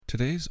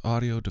Today's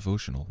audio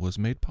devotional was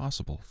made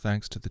possible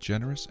thanks to the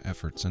generous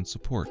efforts and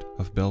support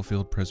of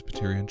Bellefield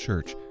Presbyterian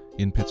Church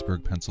in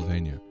Pittsburgh,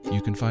 Pennsylvania.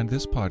 You can find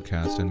this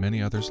podcast and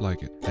many others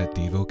like it at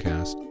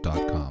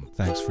Devocast.com.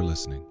 Thanks for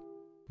listening.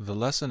 The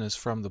lesson is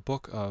from the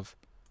book of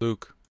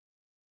Luke.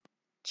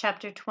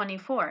 Chapter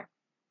 24.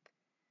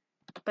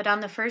 But on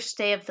the first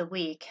day of the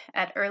week,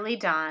 at early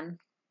dawn,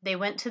 they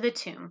went to the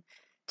tomb,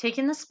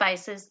 taking the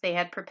spices they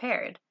had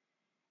prepared.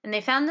 And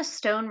they found the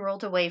stone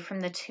rolled away from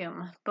the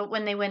tomb. But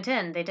when they went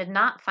in, they did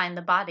not find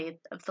the body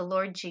of the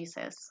Lord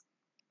Jesus.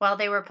 While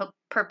they were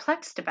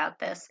perplexed about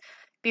this,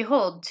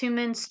 behold, two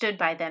men stood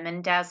by them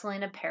in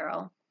dazzling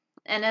apparel.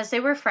 And as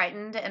they were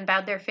frightened and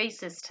bowed their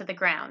faces to the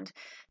ground,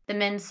 the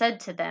men said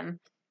to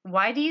them,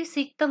 "Why do you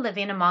seek the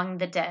living among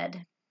the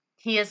dead?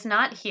 He is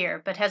not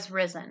here, but has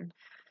risen.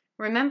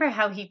 Remember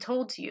how he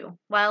told you,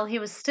 while he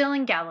was still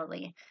in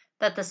Galilee,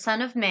 that the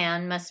Son of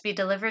Man must be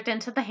delivered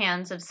into the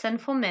hands of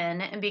sinful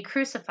men and be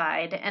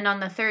crucified, and on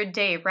the third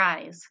day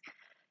rise."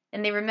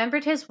 And they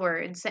remembered his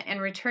words, and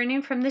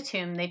returning from the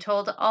tomb, they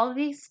told all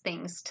these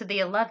things to the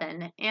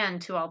 11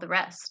 and to all the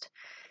rest.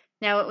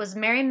 Now it was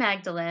Mary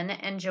Magdalene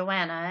and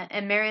Joanna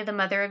and Mary the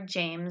mother of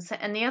James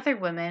and the other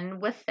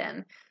women with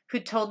them who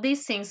told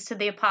these things to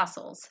the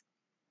apostles.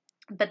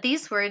 But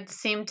these words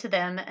seemed to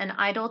them an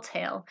idle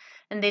tale,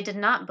 and they did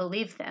not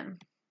believe them.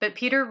 But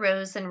Peter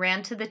rose and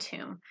ran to the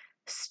tomb.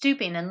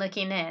 Stooping and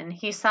looking in,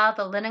 he saw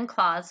the linen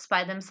cloths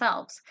by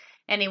themselves,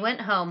 and he went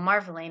home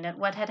marveling at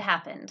what had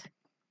happened.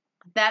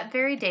 That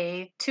very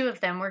day, two of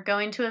them were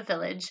going to a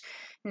village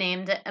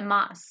named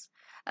Emmaus,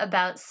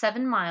 about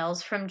 7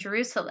 miles from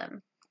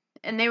Jerusalem.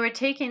 And they were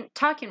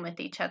talking with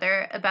each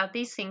other about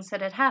these things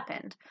that had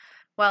happened.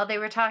 While they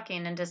were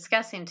talking and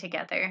discussing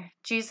together,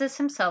 Jesus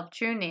himself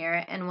drew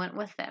near and went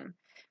with them.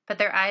 But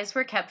their eyes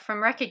were kept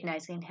from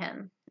recognizing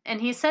him. And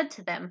he said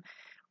to them,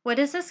 "What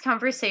is this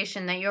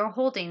conversation that you are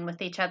holding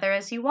with each other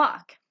as you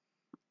walk?"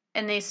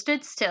 And they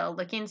stood still,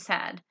 looking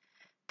sad.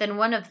 Then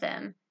one of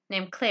them,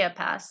 named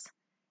Cleopas,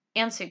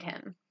 answered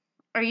him,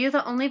 "Are you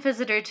the only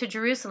visitor to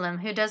Jerusalem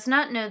who does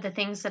not know the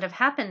things that have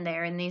happened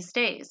there in these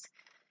days?"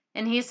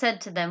 And he said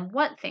to them,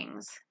 "What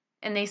things?"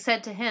 And they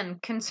said to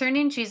him,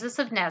 "Concerning Jesus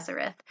of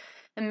Nazareth,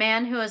 a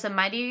man who is a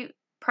mighty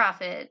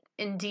prophet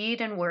in deed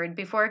and word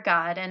before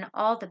God and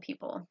all the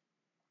people,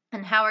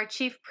 and how our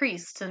chief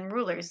priests and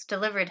rulers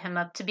delivered him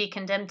up to be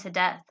condemned to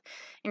death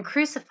and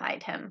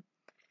crucified him.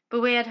 But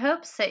we had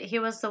hopes that he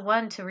was the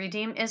one to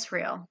redeem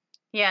Israel.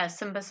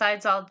 Yes, and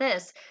besides all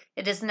this,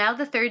 it is now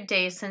the third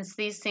day since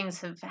these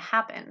things have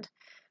happened.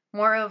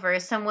 Moreover,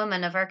 some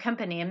women of our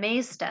company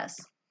amazed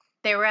us.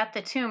 They were at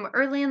the tomb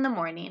early in the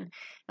morning,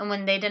 and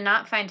when they did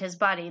not find his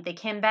body, they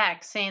came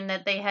back, saying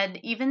that they had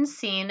even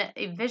seen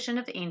a vision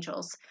of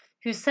angels,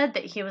 who said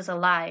that he was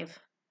alive.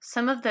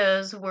 Some of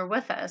those who were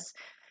with us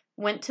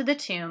went to the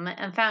tomb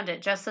and found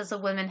it just as the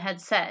women had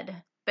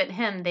said, but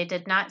him they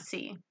did not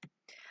see."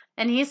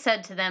 And he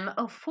said to them,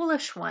 "O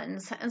foolish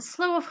ones, and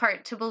slow of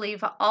heart to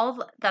believe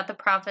all that the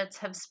prophets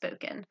have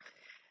spoken.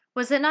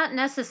 Was it not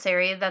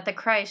necessary that the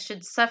Christ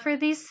should suffer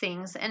these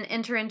things and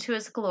enter into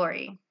his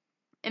glory?"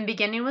 And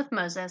beginning with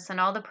Moses and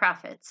all the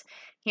prophets,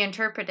 he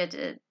interpreted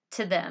it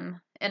to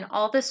them in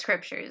all the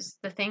scriptures,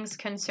 the things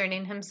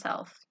concerning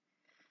himself.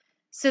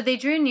 So they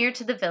drew near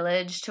to the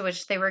village to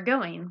which they were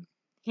going.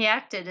 He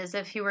acted as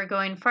if he were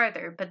going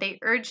farther, but they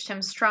urged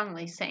him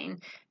strongly,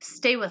 saying,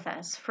 "Stay with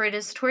us, for it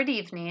is toward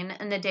evening,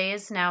 and the day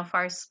is now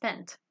far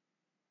spent."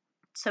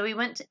 So he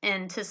went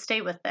in to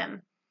stay with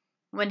them.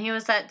 When he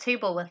was at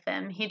table with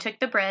them, he took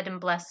the bread and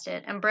blessed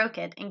it, and broke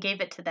it, and gave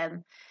it to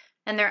them.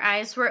 And their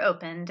eyes were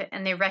opened,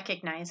 and they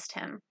recognized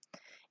him.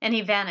 And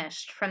he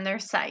vanished from their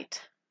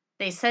sight.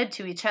 They said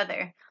to each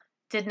other,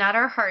 "Did not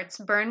our hearts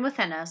burn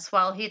within us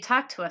while he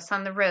talked to us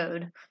on the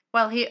road,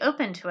 while he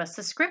opened to us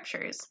the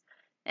scriptures?"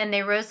 And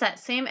they rose that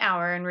same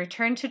hour and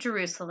returned to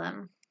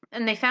Jerusalem.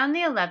 And they found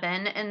the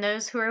 11 and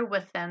those who were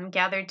with them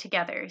gathered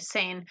together,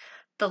 saying,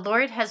 "The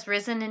Lord has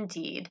risen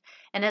indeed,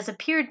 and has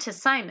appeared to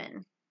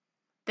Simon."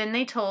 Then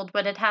they told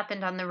what had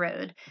happened on the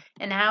road,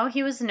 and how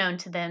he was known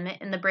to them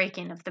in the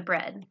breaking of the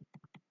bread.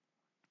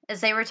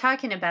 As they were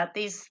talking about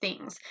these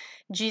things,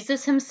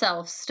 Jesus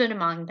himself stood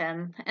among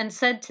them and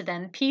said to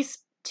them,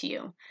 "Peace to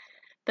you."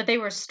 But they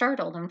were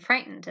startled and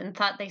frightened and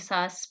thought they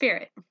saw a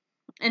spirit.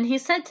 And he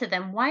said to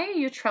them, "Why are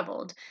you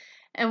troubled?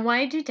 And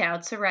why do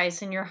doubts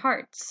arise in your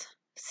hearts?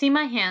 See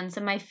my hands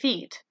and my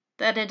feet,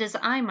 that it is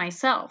I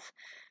myself.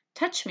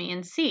 Touch me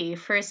and see,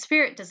 for a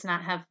spirit does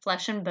not have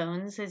flesh and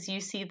bones, as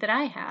you see that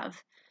I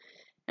have."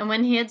 And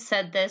when he had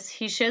said this,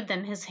 he showed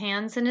them his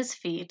hands and his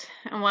feet.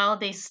 And while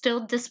they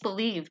still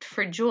disbelieved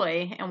for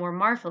joy and were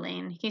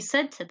marveling, he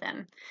said to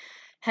them,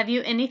 "Have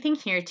you anything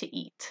here to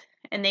eat?"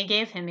 And they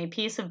gave him a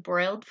piece of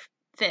broiled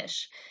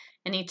fish,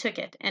 and he took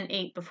it and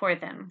ate before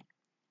them.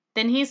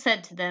 Then he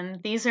said to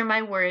them, "These are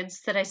my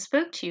words that I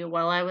spoke to you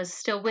while I was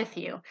still with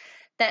you,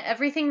 that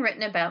everything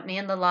written about me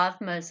in the law of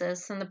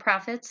Moses and the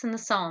prophets and the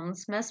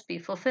Psalms must be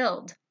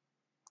fulfilled."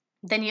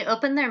 Then he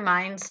opened their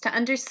minds to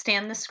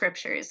understand the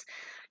scriptures,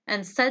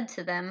 and said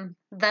to them,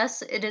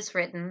 "Thus it is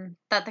written,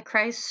 that the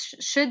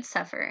Christ should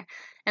suffer,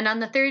 and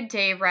on the third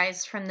day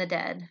rise from the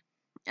dead,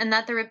 and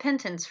that the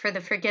repentance for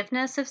the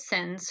forgiveness of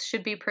sins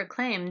should be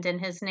proclaimed in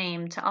his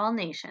name to all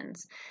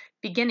nations,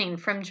 beginning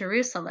from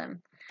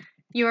Jerusalem.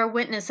 You are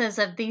witnesses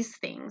of these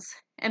things.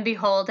 And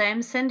behold, I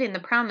am sending the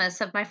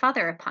promise of my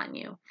Father upon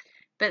you.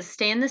 But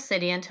stay in the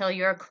city until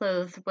you are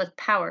clothed with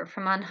power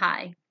from on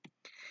high."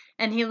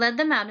 And he led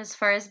them out as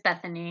far as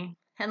Bethany,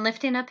 and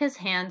lifting up his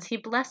hands, he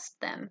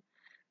blessed them.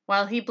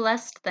 While he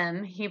blessed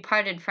them, he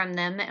parted from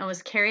them and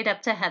was carried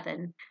up to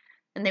heaven.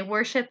 And they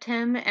worshipped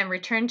him and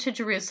returned to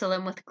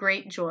Jerusalem with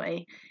great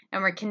joy,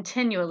 and were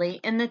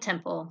continually in the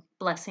temple,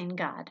 blessing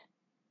God.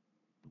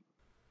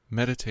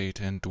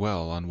 Meditate and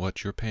dwell on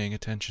what you're paying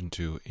attention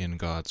to in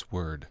God's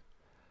Word.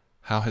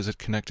 How has it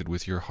connected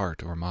with your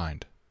heart or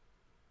mind?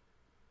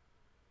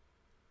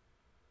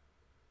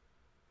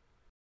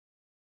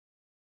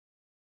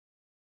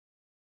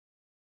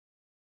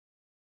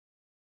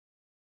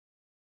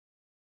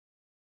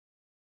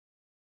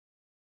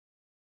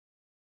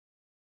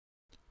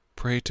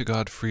 Pray to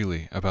God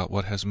freely about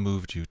what has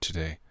moved you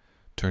today.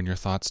 Turn your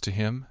thoughts to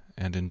Him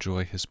and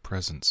enjoy His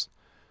presence.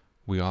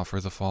 We offer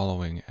the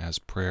following as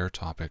prayer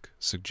topic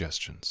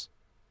suggestions.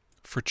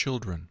 For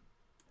children.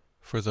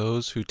 For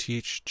those who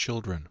teach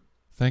children.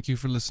 Thank you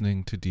for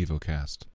listening to Devocast.